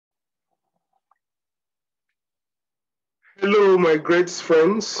Hello, my great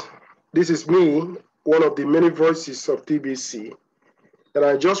friends. This is me, one of the many voices of TBC, and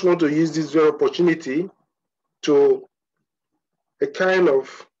I just want to use this very opportunity to kind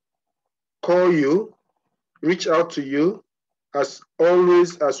of call you, reach out to you, as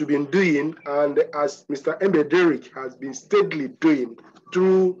always, as we've been doing, and as Mr. Embe Derrick has been steadily doing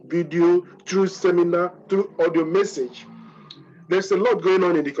through video, through seminar, through audio message. There's a lot going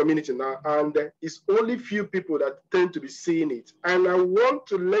on in the community now, and it's only few people that tend to be seeing it. And I want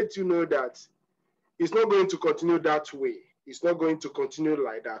to let you know that it's not going to continue that way. It's not going to continue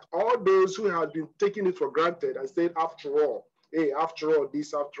like that. All those who have been taking it for granted and saying, after all, hey, after all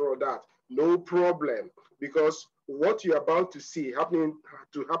this, after all that, no problem. Because what you're about to see happen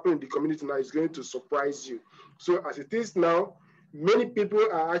in the community now is going to surprise you. So as it is now, many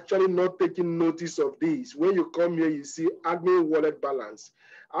people are actually not taking notice of this. When you come here, you see admin wallet balance.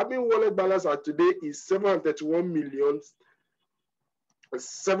 Admin wallet balance at today is 731 million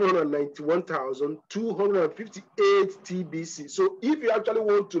 791,258 TBC. So if you actually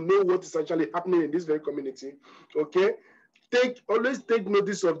want to know what is actually happening in this very community, okay, always take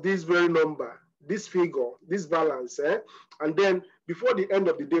notice of this very number, this figure, this balance, and then before the end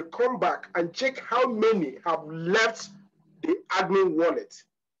of the day, come back and check how many have left the admin wallet.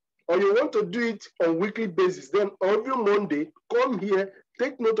 Or you want to do it on weekly basis, then every Monday, come here,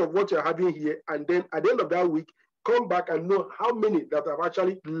 take note of what you're having here, and then at the end of that week, come back and know how many that have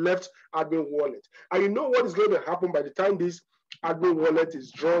actually left admin wallet. And you know what is going to happen by the time this admin wallet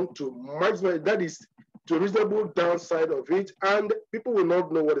is drawn to maximum, that is to reasonable downside of it, and people will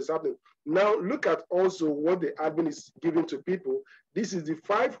not know what is happening. Now, look at also what the admin is giving to people. This is the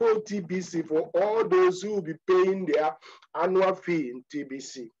 5-hole TBC for all those who will be paying their annual fee in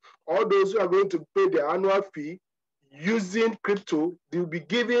TBC. All those who are going to pay their annual fee using crypto, they'll be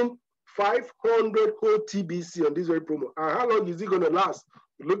given 500 whole TBC on this very promo. And how long is it going to last?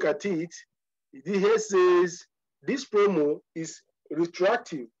 Look at it. It here says this promo is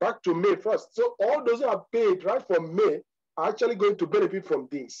retroactive back to May 1st. So all those who are paid right from May are actually going to benefit from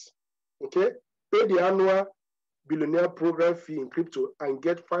this. Okay? Pay the annual billionaire program fee in crypto and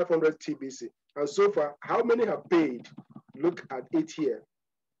get 500 TBC. And so far, how many have paid? Look at it here.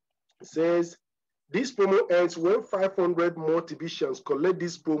 It says this promo ends when 500 more TBCians collect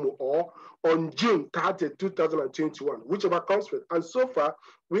this promo or on June 30, 2021, whichever comes first. And so far,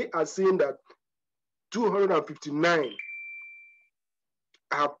 we are seeing that 259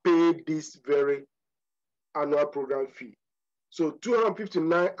 have paid this very annual program fee. So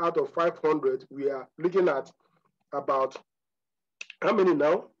 259 out of 500, we are looking at about how many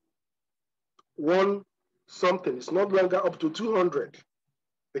now? One something. It's not longer up to 200.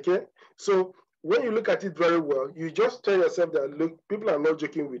 Okay? So when you look at it very well, you just tell yourself that, look, people are not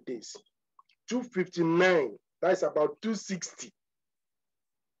joking with this. 259, that's about 260.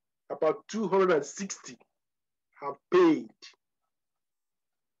 About 260 have paid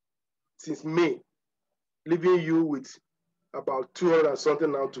since May, leaving you with about 200 and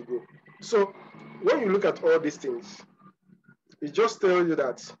something now to go. So when you look at all these things, it just tells you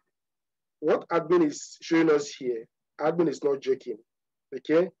that what admin is showing us here, admin is not joking.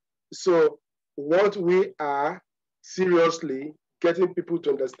 Okay? So what we are seriously getting people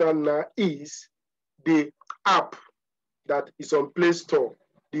to understand now is the app that is on Play Store,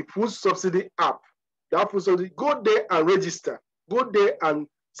 the food subsidy app. That food subsidy, go there and register. Go there and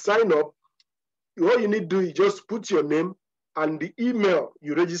sign up. All you need to do is just put your name and the email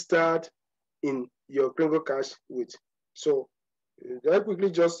you registered in your Kringle Cash with. So very quickly,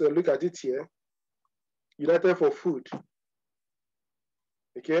 just look at it here. United for Food.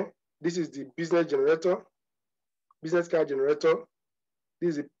 Okay, this is the business generator, business card generator.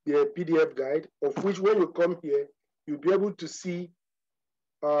 This is the PDF guide, of which when you come here, you'll be able to see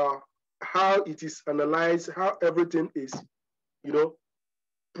how it is analyzed, how everything is,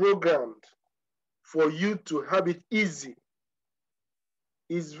 programmed for you to have it easy.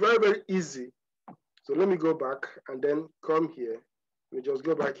 It's very, very easy. So let me go back and then come here. Let me just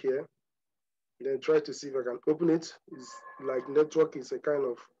go back here and then try to see if I can open it. It's like network is a kind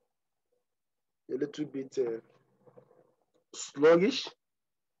of a little bit sluggish.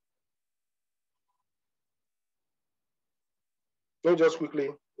 Let me just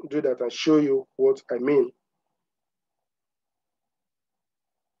quickly do that and show you what I mean.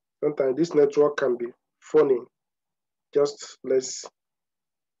 Sometimes this network can be funny. Just let's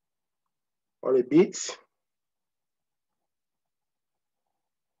on a bit.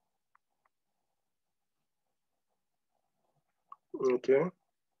 Okay.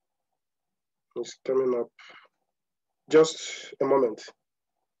 It's coming up. Just a moment.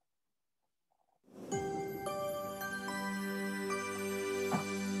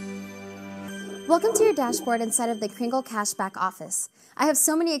 Welcome to your dashboard inside of the Kringle Cashback office. I have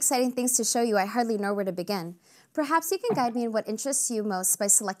so many exciting things to show you, I hardly know where to begin. Perhaps you can guide me in what interests you most by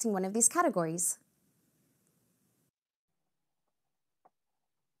selecting one of these categories.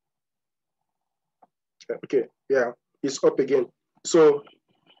 Okay, yeah, it's up again. So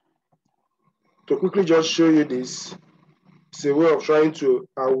to quickly just show you this, it's a way of trying to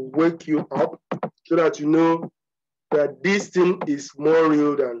wake you up so that you know that this thing is more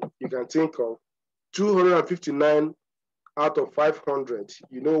real than you can think of. 259 out of 500,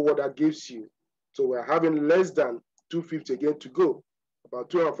 you know what that gives you. So we're having less than 250 again to go, about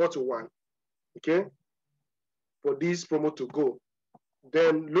 241, okay, for this promo to go.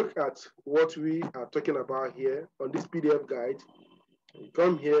 Then look at what we are talking about here on this PDF guide. You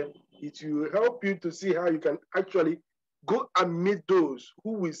come here, it will help you to see how you can actually go and meet those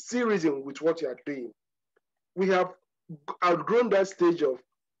who will see reason with what you are doing. We have outgrown that stage of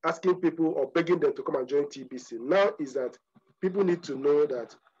asking people or begging them to come and join TBC. Now is that people need to know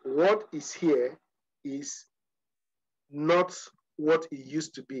that what is here is not what it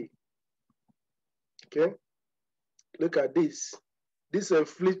used to be. Okay? Look at this. This is a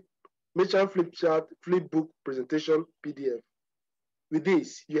merchant flip chart, flip book presentation PDF. With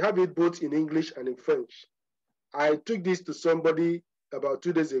this, you have it both in English and in French. I took this to somebody about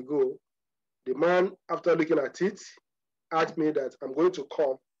 2 days ago. The man, after looking at it, asked me that I'm going to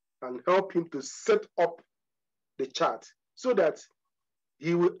come and help him to set up the chart so that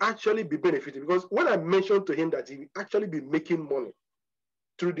he will actually be benefiting. Because when I mentioned to him that he will actually be making money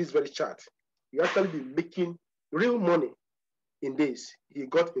through this very chart, he will actually be making real money in this, he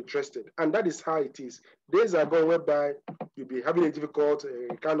got interested. And that is how it is. Days are gone whereby you'll be having a difficult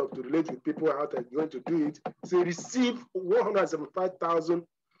kind of to relate with people how they're going to do it. So he received $175,000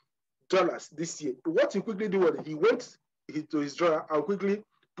 this year. What he quickly did was he went to his drawer and quickly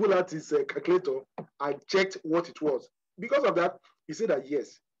pulled out his calculator and checked what it was. Because of that, he said that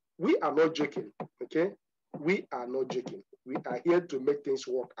yes, we are not joking, okay? We are not joking. We are here to make things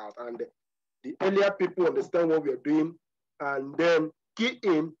work out. And the earlier people understand what we are doing and then key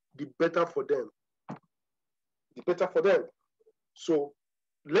in, the better for them. The better for them. So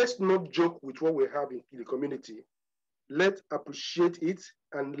let's not joke with what we have in the community. Let's appreciate it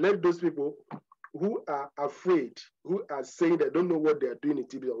and let those people who are afraid, who are saying they don't know what they are doing in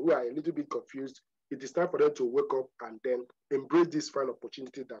TBC, who are a little bit confused, it is time for them to wake up and then embrace this fine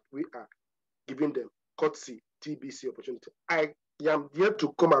opportunity that we are giving them, courtesy TBC opportunity. I am yet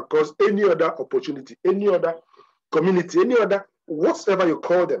to come across any other opportunity, any other community, any other, whatever you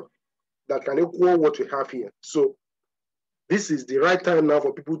call them, that can equal what we have here. So this is the right time now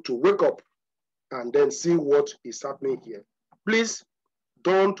for people to wake up and then see what is happening here. Please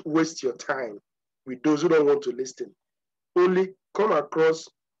don't waste your time with those who don't want to listen. Only come across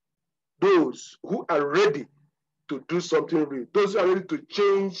those who are ready to do something real, those who are ready to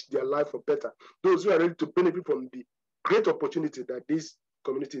change their life for better, those who are ready to benefit from the great opportunity that this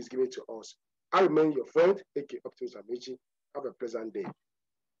community is giving to us. I remain your friend, A.K. Optimus Amaechi. Have a pleasant day.